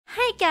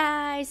Hi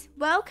guys,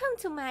 welcome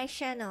to my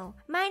channel.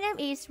 My name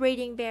is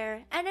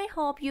ReadingBear and I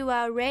hope you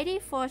are ready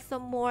for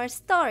some more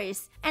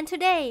stories. And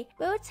today,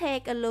 we'll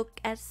take a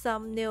look at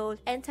some new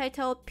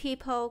entitled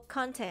people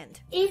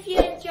content. If you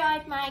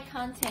enjoyed my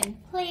content,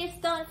 please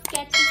don't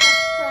forget to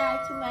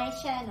subscribe to my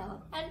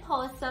channel and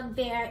post some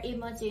bear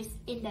emojis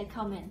in the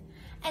comment.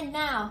 And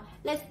now,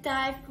 let's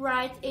dive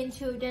right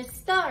into the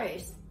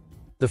stories.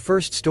 The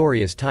first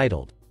story is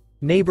titled,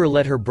 "Neighbor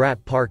let her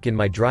brat park in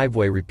my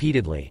driveway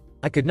repeatedly.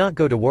 I could not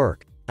go to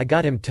work. I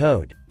got him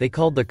towed. They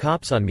called the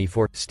cops on me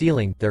for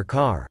stealing their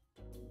car."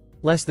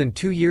 Less than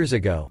 2 years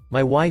ago,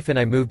 my wife and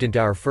I moved into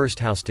our first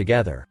house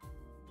together.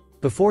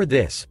 Before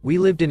this, we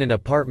lived in an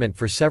apartment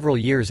for several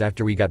years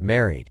after we got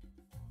married.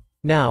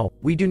 Now,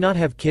 we do not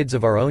have kids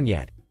of our own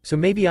yet, so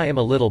maybe I am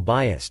a little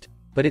biased,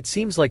 but it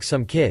seems like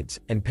some kids,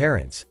 and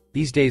parents,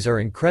 these days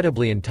are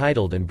incredibly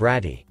entitled and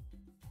bratty.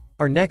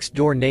 Our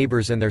next-door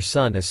neighbors and their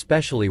son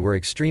especially were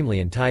extremely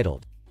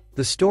entitled.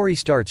 The story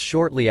starts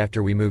shortly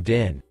after we moved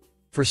in.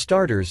 For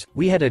starters,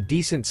 we had a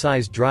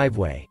decent-sized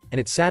driveway,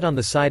 and it sat on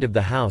the side of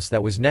the house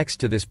that was next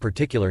to this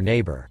particular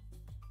neighbor.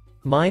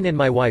 Mine and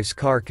my wife's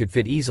car could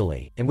fit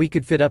easily, and we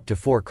could fit up to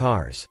 4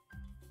 cars.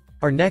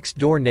 Our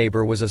next-door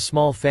neighbor was a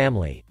small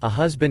family, a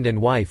husband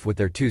and wife with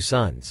their 2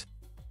 sons.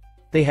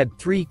 They had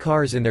 3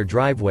 cars in their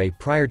driveway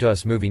prior to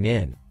us moving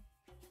in.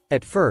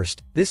 At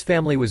first, this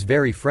family was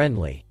very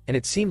friendly, and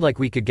it seemed like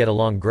we could get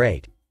along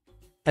great.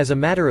 As a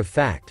matter of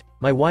fact,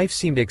 my wife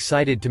seemed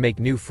excited to make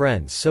new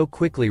friends so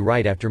quickly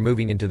right after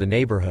moving into the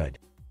neighborhood.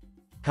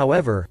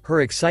 However,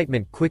 her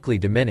excitement quickly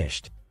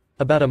diminished.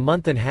 About a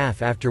month and a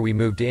half after we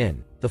moved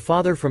in, the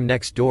father from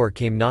next door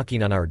came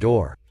knocking on our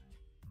door.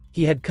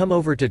 He had come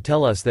over to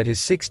tell us that his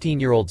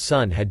 16-year-old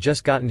son had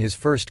just gotten his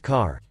first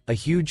car, a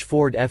huge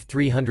Ford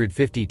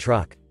F-350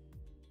 truck.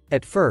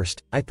 At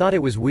first, I thought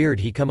it was weird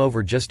he come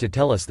over just to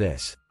tell us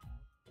this.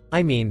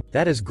 I mean,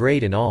 that is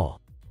great and all.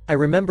 I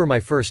remember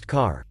my first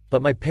car,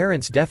 but my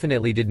parents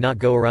definitely did not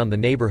go around the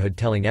neighborhood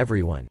telling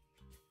everyone.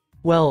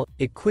 Well,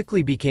 it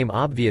quickly became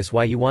obvious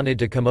why he wanted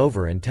to come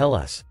over and tell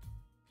us.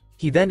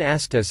 He then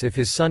asked us if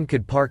his son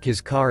could park his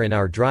car in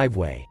our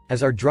driveway,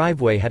 as our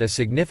driveway had a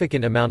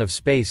significant amount of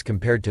space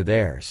compared to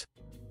theirs.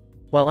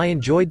 While I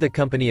enjoyed the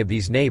company of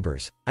these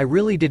neighbors, I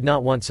really did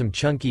not want some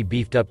chunky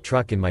beefed-up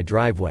truck in my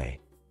driveway.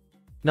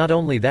 Not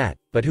only that,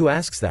 but who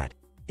asks that?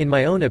 In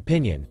my own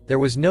opinion, there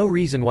was no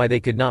reason why they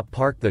could not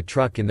park the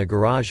truck in the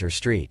garage or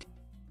street.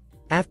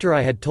 After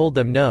I had told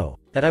them no,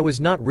 that I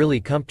was not really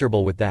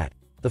comfortable with that,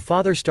 the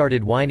father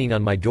started whining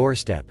on my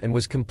doorstep and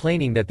was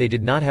complaining that they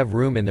did not have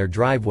room in their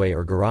driveway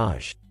or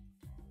garage.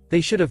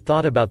 They should have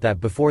thought about that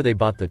before they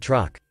bought the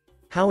truck.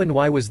 How and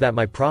why was that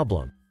my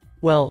problem?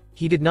 Well,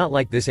 he did not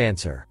like this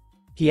answer.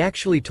 He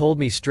actually told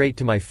me straight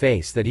to my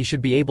face that he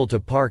should be able to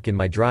park in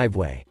my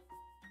driveway.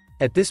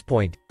 At this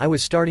point, I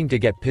was starting to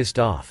get pissed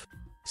off.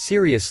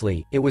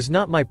 Seriously, it was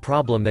not my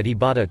problem that he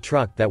bought a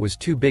truck that was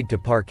too big to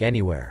park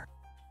anywhere.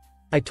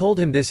 I told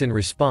him this in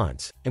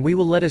response, and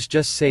let us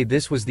just say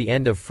this was the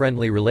end of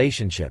friendly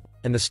relationship,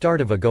 and the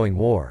start of a going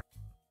war.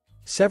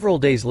 Several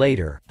days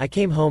later, I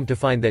came home to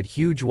find that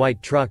huge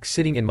white truck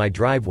sitting in my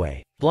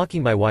driveway,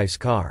 blocking my wife's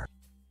car.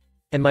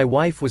 And my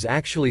wife was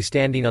actually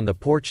standing on the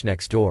porch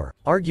next door,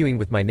 arguing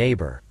with my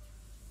neighbor.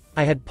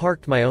 I had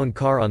parked my own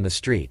car on the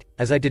street,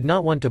 as I did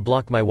not want to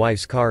block my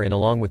wife's car in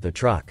along with the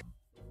truck.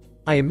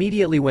 I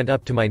immediately went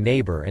up to my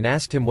neighbor and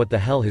asked him what the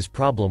hell his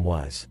problem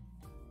was.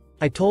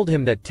 I told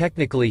him that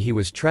technically he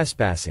was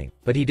trespassing,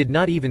 but he did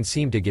not even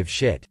seem to give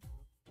shit.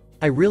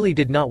 I really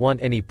did not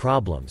want any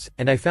problems,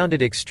 and I found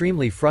it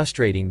extremely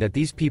frustrating that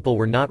these people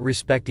were not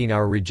respecting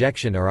our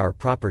rejection or our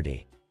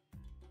property.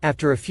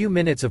 After a few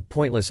minutes of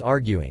pointless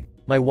arguing,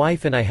 my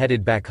wife and I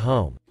headed back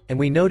home, and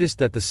we noticed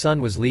that the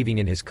son was leaving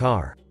in his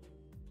car.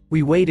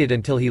 We waited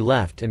until he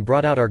left and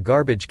brought out our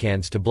garbage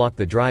cans to block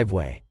the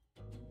driveway.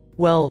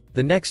 Well,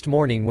 the next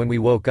morning when we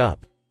woke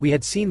up, we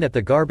had seen that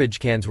the garbage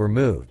cans were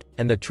moved,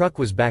 and the truck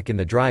was back in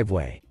the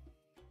driveway.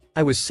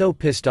 I was so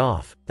pissed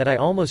off, that I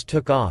almost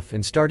took off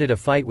and started a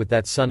fight with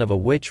that son of a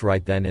witch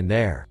right then and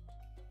there.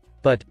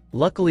 But,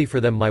 luckily for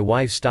them, my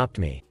wife stopped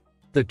me.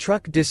 The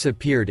truck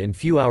disappeared and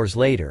few hours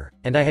later,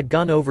 and I had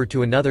gone over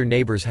to another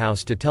neighbor's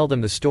house to tell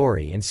them the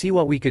story and see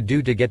what we could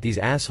do to get these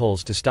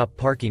assholes to stop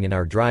parking in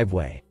our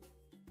driveway.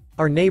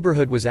 Our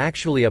neighborhood was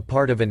actually a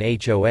part of an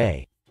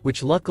HOA,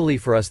 which luckily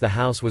for us the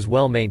house was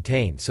well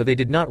maintained so they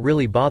did not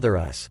really bother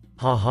us,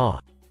 haha.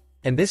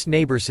 And this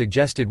neighbor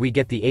suggested we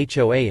get the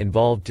HOA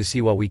involved to see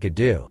what we could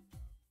do.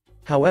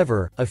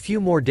 However, a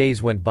few more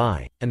days went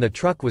by, and the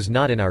truck was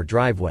not in our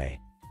driveway.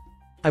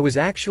 I was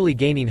actually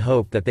gaining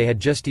hope that they had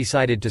just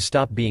decided to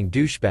stop being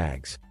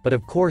douchebags, but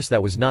of course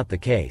that was not the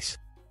case.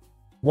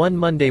 One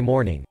Monday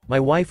morning, my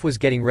wife was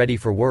getting ready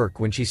for work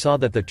when she saw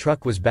that the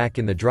truck was back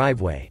in the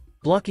driveway,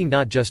 blocking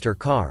not just her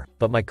car,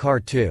 but my car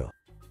too.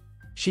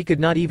 She could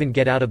not even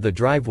get out of the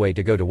driveway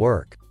to go to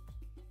work.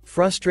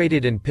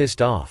 Frustrated and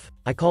pissed off,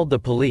 I called the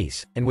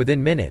police, and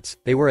within minutes,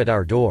 they were at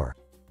our door.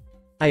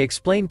 I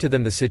explained to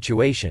them the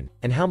situation,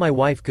 and how my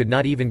wife could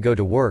not even go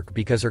to work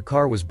because her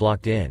car was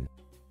blocked in.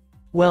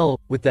 Well,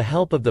 with the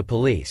help of the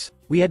police,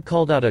 we had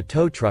called out a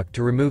tow truck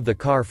to remove the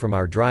car from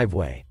our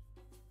driveway.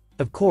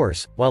 Of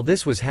course, while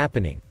this was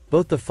happening,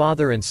 both the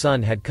father and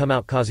son had come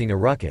out causing a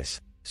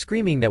ruckus,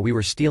 screaming that we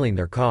were stealing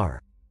their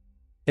car.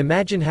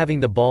 Imagine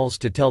having the balls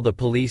to tell the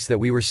police that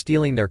we were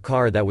stealing their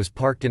car that was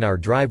parked in our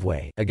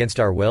driveway, against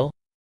our will?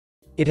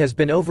 It has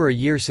been over a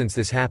year since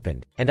this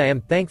happened, and I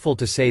am thankful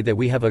to say that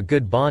we have a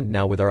good bond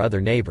now with our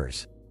other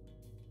neighbors.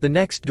 The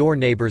next door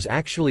neighbors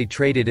actually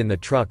traded in the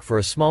truck for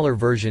a smaller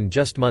version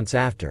just months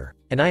after,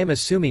 and I am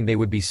assuming they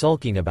would be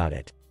sulking about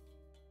it.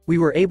 We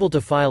were able to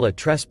file a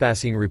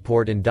trespassing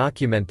report and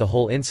document the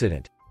whole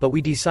incident, but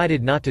we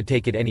decided not to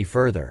take it any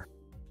further.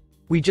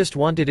 We just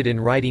wanted it in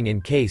writing in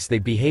case they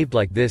behaved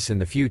like this in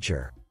the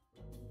future.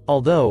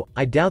 Although,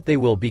 I doubt they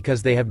will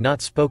because they have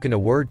not spoken a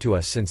word to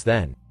us since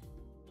then.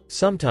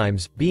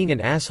 Sometimes, being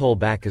an asshole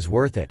back is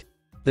worth it.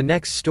 The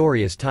next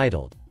story is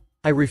titled,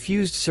 I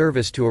refused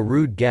service to a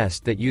rude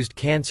guest that used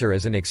cancer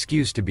as an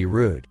excuse to be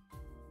rude.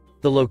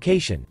 The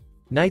location,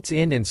 Nights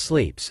Inn and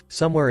Sleeps,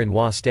 somewhere in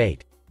Wa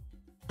State.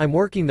 I'm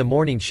working the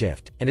morning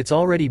shift, and it's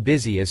already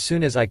busy as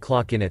soon as I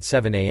clock in at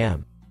 7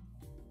 a.m.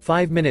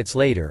 5 minutes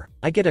later,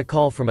 I get a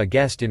call from a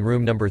guest in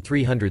room number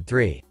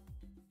 303.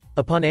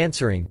 Upon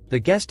answering, the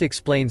guest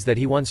explains that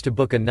he wants to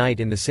book a night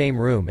in the same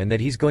room and that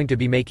he's going to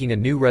be making a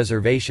new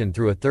reservation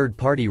through a third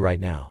party right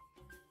now.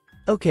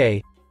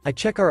 Okay, I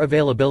check our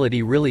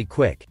availability really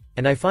quick,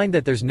 and I find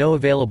that there's no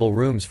available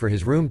rooms for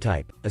his room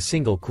type, a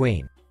single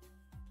queen.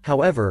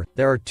 However,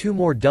 there are 2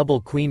 more double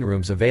queen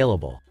rooms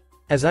available.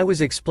 As I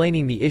was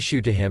explaining the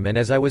issue to him and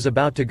as I was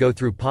about to go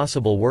through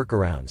possible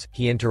workarounds,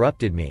 he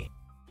interrupted me.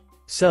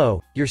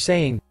 So, you're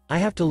saying, I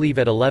have to leave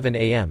at 11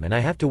 a.m. and I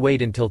have to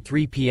wait until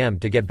 3 p.m.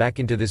 to get back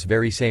into this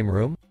very same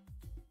room?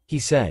 He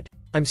said.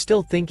 I'm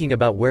still thinking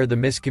about where the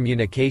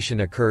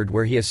miscommunication occurred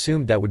where he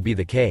assumed that would be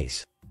the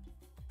case.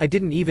 I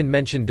didn't even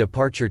mention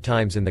departure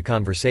times in the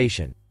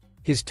conversation.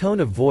 His tone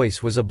of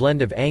voice was a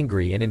blend of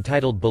angry and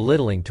entitled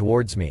belittling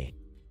towards me.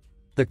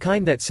 The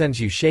kind that sends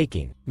you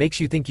shaking, makes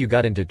you think you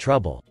got into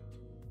trouble.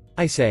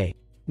 I say,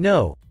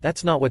 no,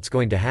 that's not what's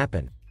going to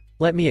happen.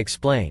 Let me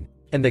explain.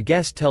 And the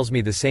guest tells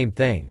me the same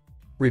thing.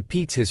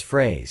 Repeats his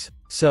phrase.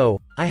 So,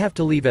 I have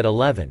to leave at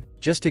 11,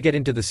 just to get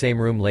into the same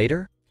room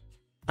later?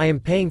 I am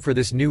paying for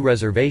this new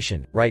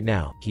reservation, right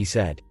now, he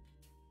said.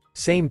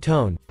 Same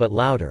tone, but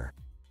louder.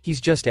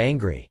 He's just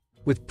angry.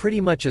 With pretty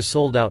much a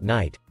sold-out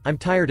night, I'm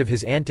tired of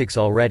his antics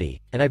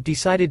already, and I've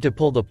decided to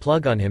pull the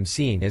plug on him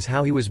seeing as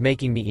how he was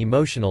making me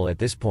emotional at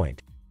this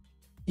point.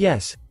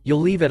 Yes,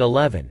 you'll leave at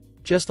 11,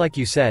 just like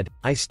you said,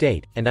 I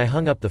state, and I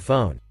hung up the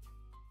phone.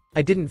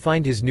 I didn't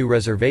find his new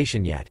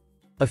reservation yet.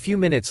 A few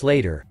minutes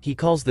later, he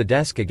calls the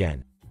desk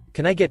again.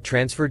 Can I get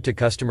transferred to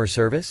customer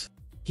service?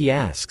 He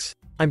asks.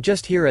 I'm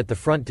just here at the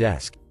front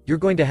desk, you're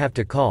going to have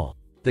to call.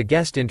 The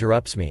guest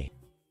interrupts me.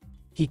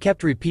 He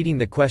kept repeating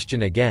the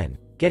question again,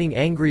 getting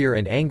angrier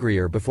and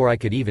angrier before I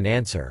could even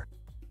answer.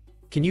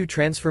 Can you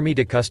transfer me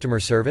to customer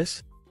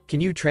service?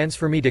 Can you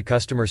transfer me to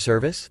customer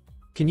service?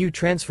 Can you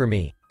transfer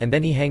me? And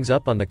then he hangs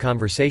up on the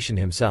conversation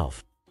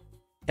himself.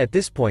 At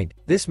this point,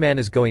 this man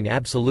is going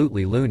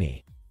absolutely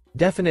loony.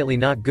 Definitely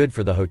not good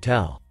for the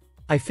hotel.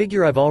 I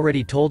figure I've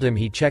already told him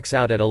he checks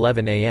out at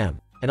 11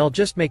 a.m., and I'll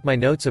just make my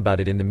notes about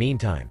it in the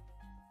meantime.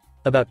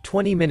 About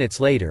 20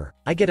 minutes later,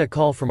 I get a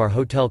call from our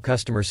hotel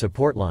customer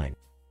support line.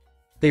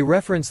 They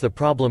reference the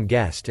problem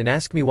guest and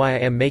ask me why I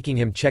am making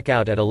him check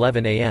out at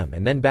 11 a.m.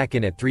 and then back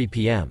in at 3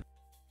 p.m.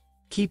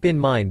 Keep in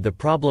mind the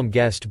problem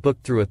guest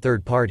booked through a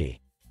third party.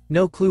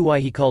 No clue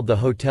why he called the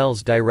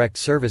hotel's direct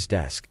service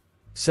desk.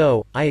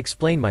 So, I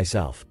explain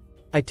myself.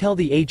 I tell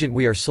the agent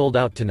we are sold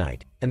out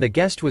tonight, and the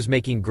guest was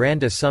making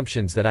grand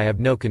assumptions that I have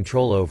no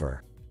control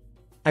over.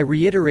 I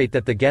reiterate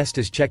that the guest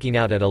is checking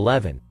out at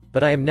 11,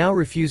 but I am now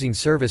refusing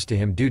service to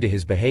him due to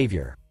his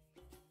behavior.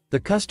 The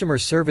customer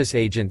service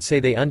agent say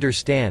they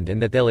understand and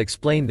that they'll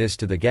explain this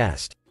to the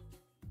guest.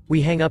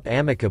 We hang up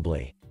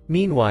amicably.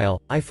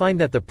 Meanwhile, I find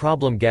that the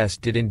problem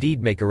guest did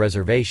indeed make a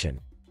reservation.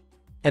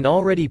 And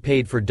already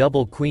paid for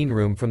double queen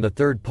room from the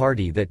third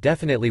party that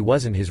definitely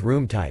wasn't his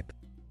room type.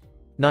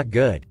 Not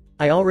good.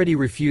 I already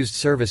refused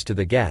service to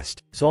the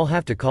guest, so I'll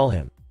have to call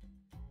him.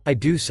 I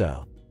do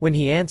so. When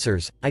he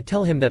answers, I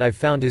tell him that I've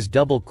found his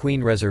double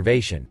queen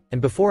reservation,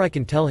 and before I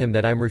can tell him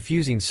that I'm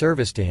refusing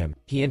service to him,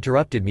 he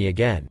interrupted me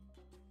again.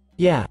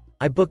 Yeah,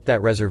 I booked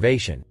that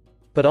reservation.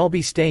 But I'll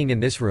be staying in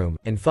this room,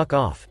 and fuck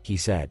off, he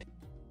said.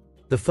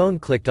 The phone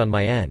clicked on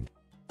my end.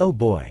 Oh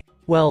boy.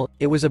 Well,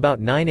 it was about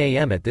 9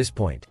 a.m. at this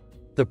point.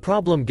 The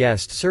problem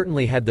guest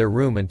certainly had their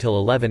room until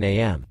 11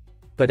 a.m.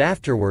 But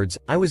afterwards,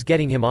 I was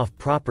getting him off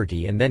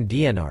property and then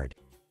DNR'd.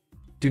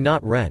 Do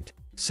not rent.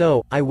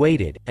 So, I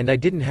waited, and I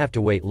didn't have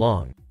to wait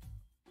long.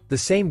 The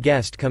same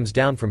guest comes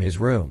down from his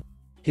room.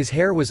 His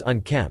hair was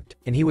unkempt,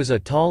 and he was a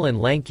tall and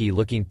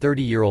lanky-looking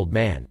 30-year-old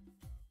man.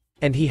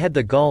 And he had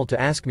the gall to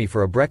ask me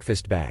for a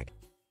breakfast bag.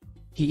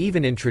 He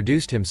even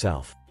introduced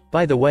himself.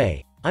 By the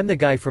way, I'm the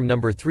guy from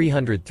number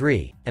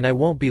 303, and I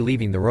won't be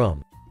leaving the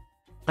room.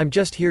 I'm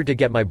just here to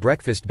get my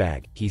breakfast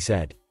bag, he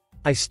said.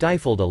 I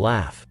stifled a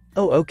laugh.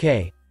 Oh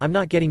okay, I'm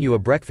not getting you a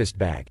breakfast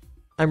bag.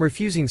 I'm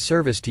refusing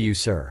service to you,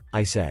 sir,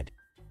 I said.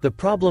 The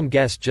problem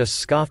guest just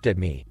scoffed at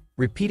me,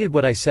 repeated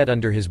what I said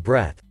under his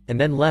breath, and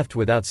then left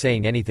without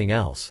saying anything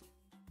else.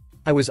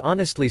 I was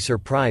honestly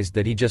surprised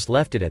that he just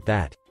left it at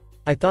that.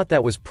 I thought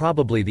that was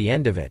probably the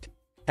end of it.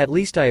 At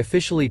least I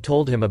officially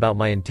told him about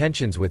my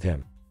intentions with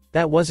him.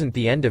 That wasn't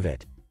the end of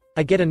it.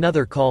 I get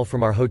another call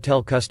from our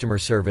hotel customer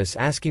service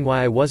asking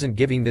why I wasn't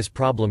giving this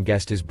problem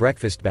guest his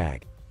breakfast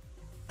bag.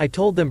 I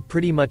told them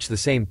pretty much the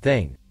same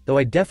thing, though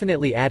I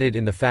definitely added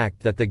in the fact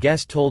that the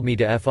guest told me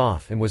to F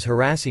off and was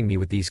harassing me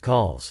with these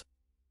calls.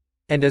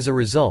 And as a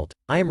result,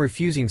 I am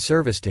refusing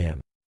service to him.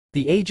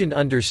 The agent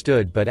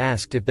understood but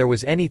asked if there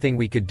was anything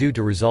we could do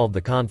to resolve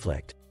the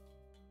conflict.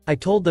 I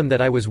told them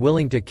that I was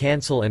willing to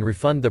cancel and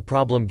refund the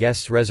problem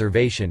guest's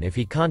reservation if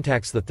he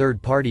contacts the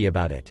third party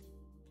about it.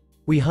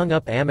 We hung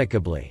up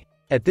amicably.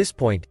 At this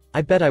point,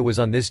 I bet I was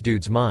on this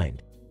dude's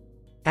mind.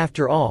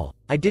 After all,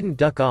 I didn't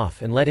duck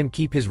off and let him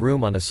keep his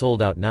room on a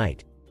sold-out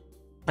night.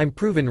 I'm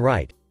proven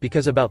right,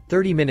 because about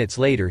 30 minutes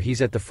later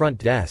he's at the front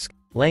desk,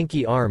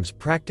 lanky arms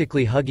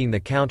practically hugging the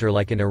counter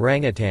like an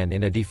orangutan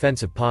in a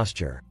defensive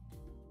posture.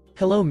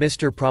 "Hello,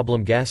 Mr.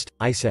 Problem Guest,"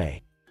 I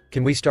say.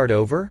 "Can we start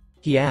over?"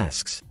 he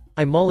asks.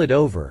 I mull it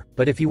over,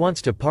 but if he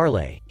wants to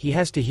parley, he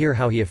has to hear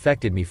how he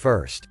affected me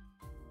first.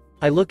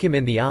 I look him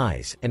in the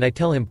eyes, and I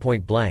tell him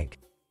point blank.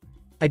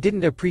 "I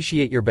didn't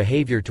appreciate your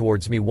behavior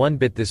towards me one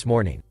bit this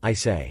morning," I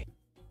say.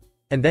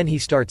 And then he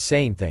starts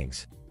saying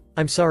things.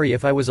 "I'm sorry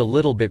if I was a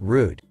little bit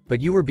rude,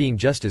 but you were being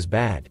just as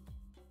bad.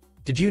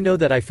 Did you know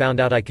that I found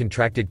out I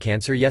contracted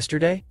cancer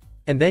yesterday?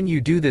 And then you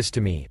do this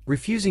to me,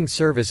 refusing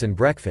service and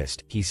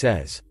breakfast," he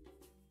says.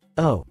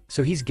 Oh,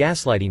 so he's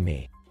gaslighting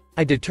me.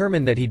 I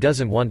determine that he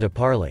doesn't want to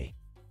parley.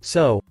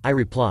 "So," I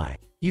reply,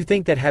 "you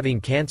think that having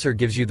cancer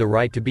gives you the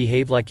right to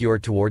behave like you are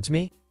towards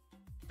me?"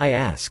 I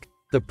ask.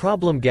 The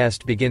problem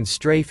guest begins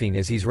strafing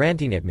as he's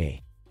ranting at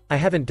me. "I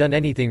haven't done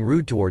anything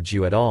rude towards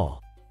you at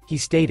all," he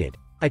stated.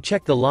 I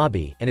check the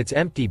lobby, and it's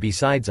empty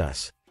besides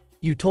us.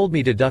 "You told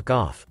me to duck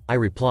off," I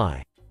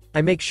reply.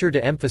 I make sure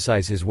to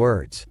emphasize his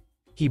words.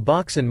 He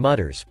balks and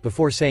mutters,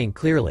 before saying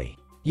clearly,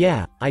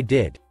 "Yeah, I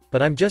did,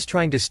 but I'm just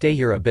trying to stay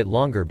here a bit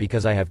longer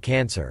because I have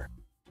cancer."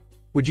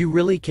 Would you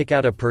really kick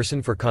out a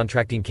person for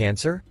contracting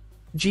cancer?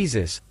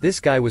 Jesus, this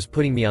guy was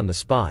putting me on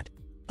the spot.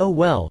 Oh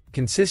well,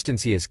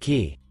 consistency is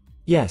key.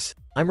 "Yes,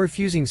 I'm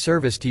refusing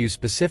service to you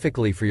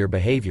specifically for your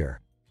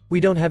behavior. We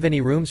don't have any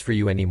rooms for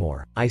you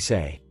anymore," I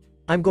say.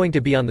 "I'm going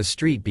to be on the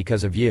street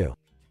because of you,"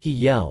 he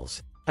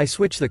yells. I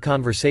switch the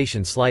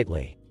conversation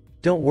slightly.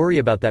 "Don't worry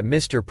about that,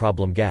 Mr.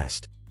 Problem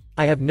Guest.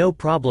 I have no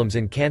problems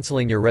in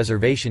canceling your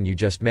reservation you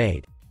just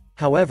made.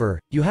 However,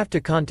 you have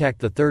to contact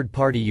the third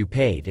party you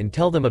paid and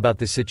tell them about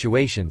the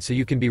situation so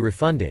you can be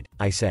refunded,"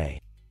 I say.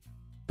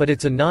 "But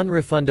it's a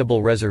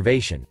non-refundable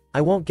reservation,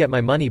 I won't get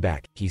my money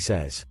back," he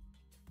says.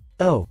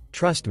 "Oh,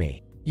 trust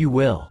me, you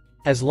will.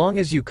 As long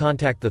as you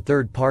contact the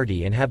third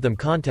party and have them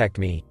contact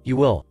me, you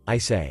will," I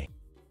say.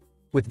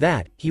 With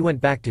that, he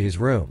went back to his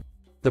room.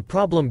 The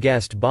problem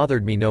guest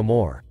bothered me no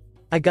more.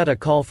 I got a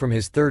call from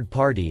his third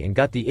party and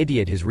got the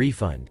idiot his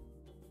refund.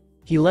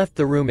 He left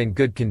the room in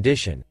good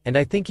condition, and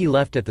I think he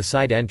left at the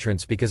side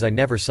entrance because I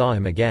never saw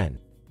him again.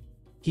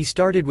 He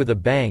started with a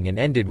bang and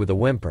ended with a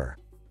whimper.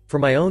 For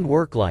my own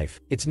work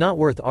life, it's not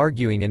worth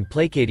arguing and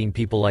placating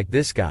people like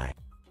this guy.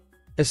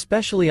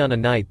 Especially on a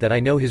night that I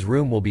know his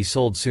room will be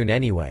sold soon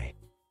anyway.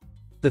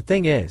 The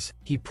thing is,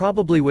 he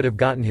probably would have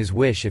gotten his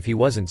wish if he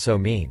wasn't so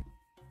mean.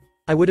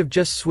 I would have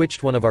just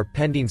switched one of our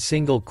pending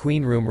single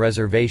queen room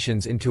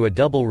reservations into a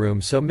double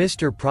room so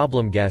Mr.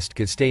 Problem Guest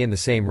could stay in the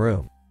same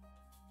room.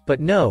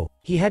 But no,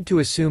 he had to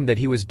assume that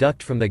he was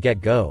ducked from the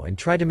get-go and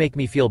try to make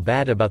me feel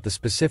bad about the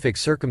specific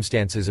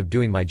circumstances of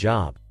doing my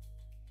job.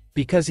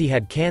 Because he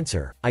had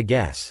cancer, I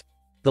guess.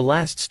 The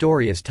last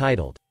story is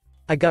titled,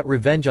 "I Got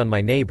Revenge on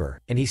My Neighbor,"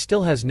 and he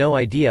still has no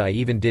idea I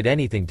even did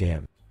anything to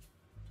him.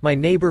 My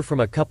neighbor from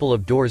a couple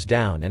of doors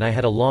down and I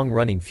had a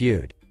long-running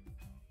feud.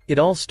 It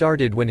all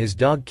started when his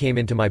dog came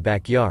into my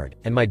backyard,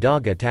 and my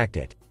dog attacked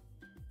it.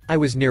 I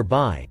was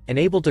nearby, and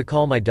able to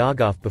call my dog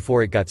off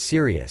before it got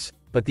serious,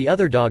 but the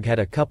other dog had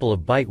a couple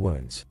of bite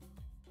wounds.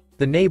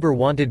 The neighbor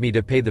wanted me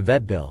to pay the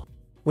vet bill.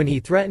 When he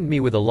threatened me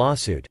with a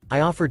lawsuit,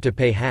 I offered to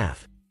pay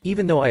half,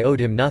 even though I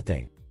owed him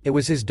nothing. It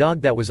was his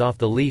dog that was off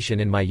the leash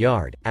and in my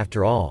yard,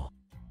 after all.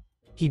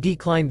 He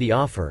declined the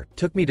offer,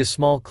 took me to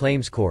small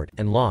claims court,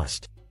 and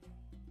lost.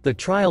 The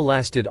trial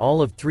lasted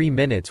all of 3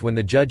 minutes when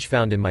the judge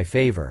found in my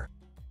favor.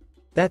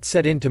 That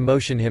set into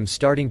motion him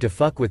starting to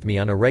fuck with me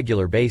on a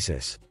regular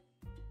basis.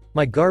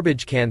 My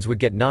garbage cans would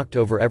get knocked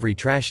over every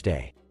trash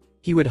day.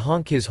 He would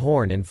honk his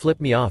horn and flip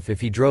me off if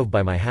he drove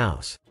by my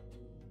house.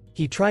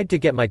 He tried to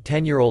get my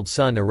 10-year-old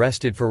son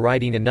arrested for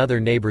riding another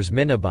neighbor's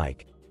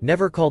minibike,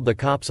 never called the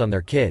cops on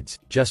their kids,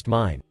 just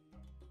mine.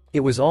 It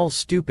was all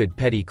stupid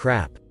petty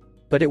crap.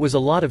 But it was a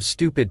lot of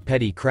stupid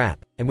petty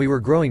crap, and we were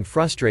growing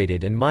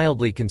frustrated and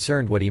mildly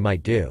concerned what he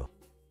might do.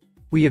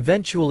 We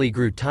eventually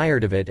grew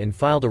tired of it and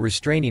filed a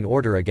restraining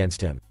order against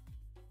him.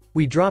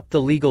 We dropped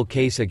the legal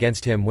case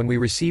against him when we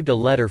received a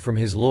letter from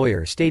his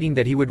lawyer stating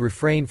that he would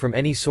refrain from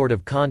any sort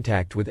of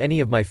contact with any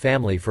of my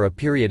family for a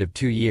period of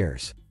 2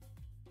 years.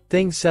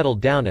 Things settled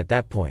down at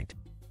that point.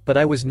 But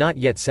I was not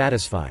yet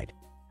satisfied.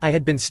 I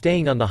had been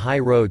staying on the high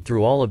road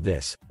through all of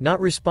this, not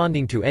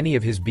responding to any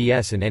of his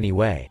BS in any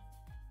way.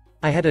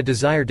 I had a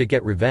desire to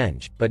get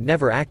revenge, but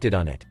never acted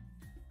on it.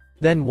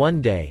 Then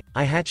one day,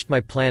 I hatched my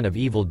plan of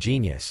evil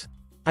genius.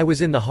 I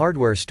was in the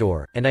hardware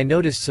store, and I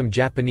noticed some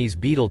Japanese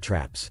beetle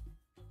traps.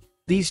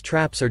 These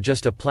traps are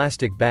just a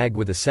plastic bag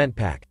with a scent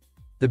pack.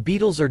 The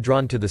beetles are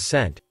drawn to the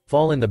scent,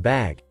 fall in the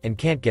bag, and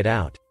can't get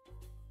out.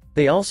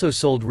 They also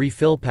sold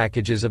refill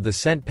packages of the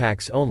scent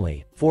packs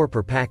only, 4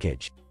 per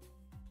package.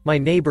 My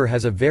neighbor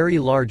has a very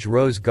large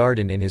rose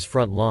garden in his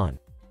front lawn.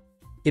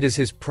 It is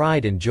his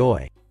pride and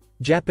joy.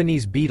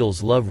 Japanese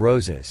beetles love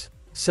roses.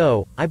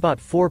 So, I bought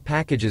 4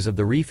 packages of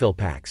the refill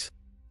packs.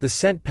 The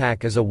scent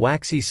pack is a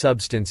waxy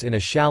substance in a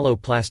shallow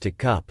plastic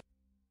cup.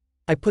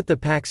 I put the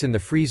packs in the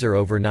freezer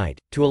overnight,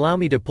 to allow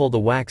me to pull the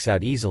wax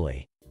out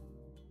easily.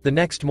 The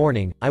next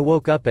morning, I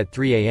woke up at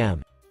 3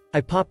 a.m.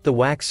 I popped the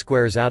wax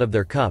squares out of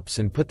their cups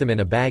and put them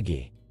in a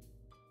baggie.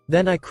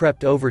 Then I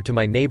crept over to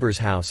my neighbor's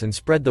house and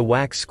spread the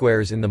wax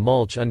squares in the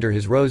mulch under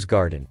his rose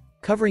garden,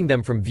 covering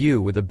them from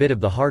view with a bit of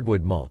the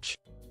hardwood mulch.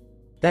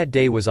 That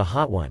day was a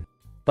hot one.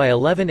 By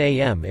 11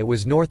 a.m. it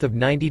was north of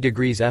 90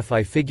 degrees F.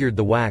 I figured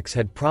the wax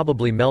had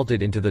probably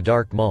melted into the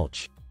dark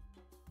mulch.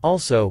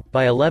 Also,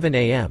 by 11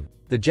 a.m.,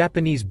 the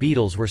Japanese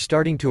beetles were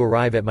starting to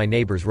arrive at my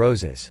neighbor's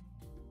roses.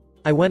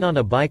 I went on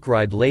a bike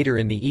ride later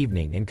in the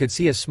evening and could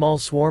see a small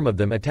swarm of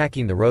them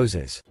attacking the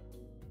roses.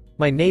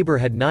 My neighbor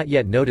had not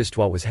yet noticed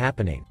what was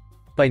happening.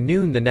 By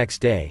noon the next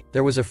day,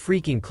 there was a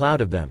freaking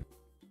cloud of them.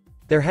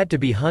 There had to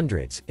be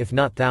hundreds, if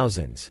not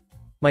thousands.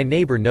 My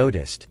neighbor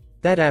noticed.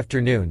 That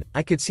afternoon,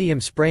 I could see him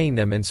spraying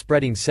them and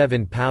spreading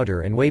 7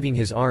 powder and waving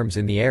his arms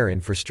in the air in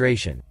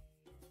frustration.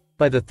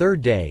 By the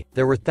 3rd day,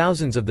 there were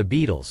thousands of the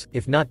beetles,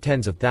 if not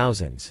tens of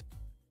thousands.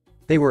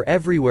 They were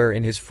everywhere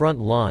in his front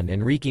lawn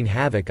and wreaking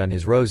havoc on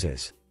his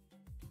roses.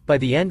 By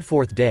the end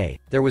 4th day,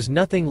 there was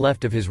nothing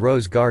left of his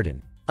rose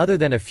garden, other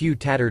than a few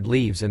tattered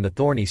leaves and the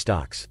thorny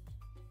stalks.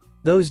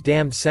 Those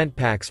damned scent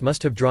packs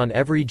must have drawn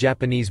every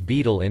Japanese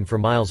beetle in for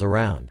miles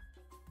around.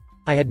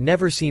 I had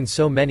never seen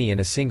so many in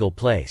a single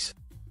place.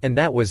 And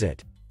that was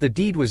it. The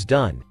deed was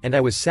done, and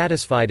I was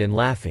satisfied and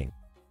laughing.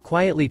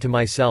 Quietly to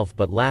myself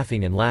but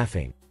laughing and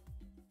laughing.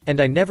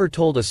 And I never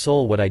told a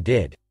soul what I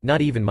did,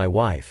 not even my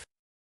wife.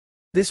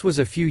 This was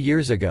a few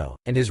years ago,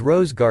 and his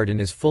rose garden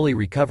is fully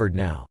recovered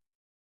now.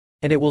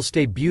 And it will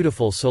stay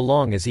beautiful so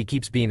long as he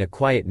keeps being a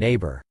quiet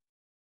neighbor.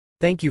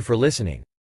 Thank you for listening.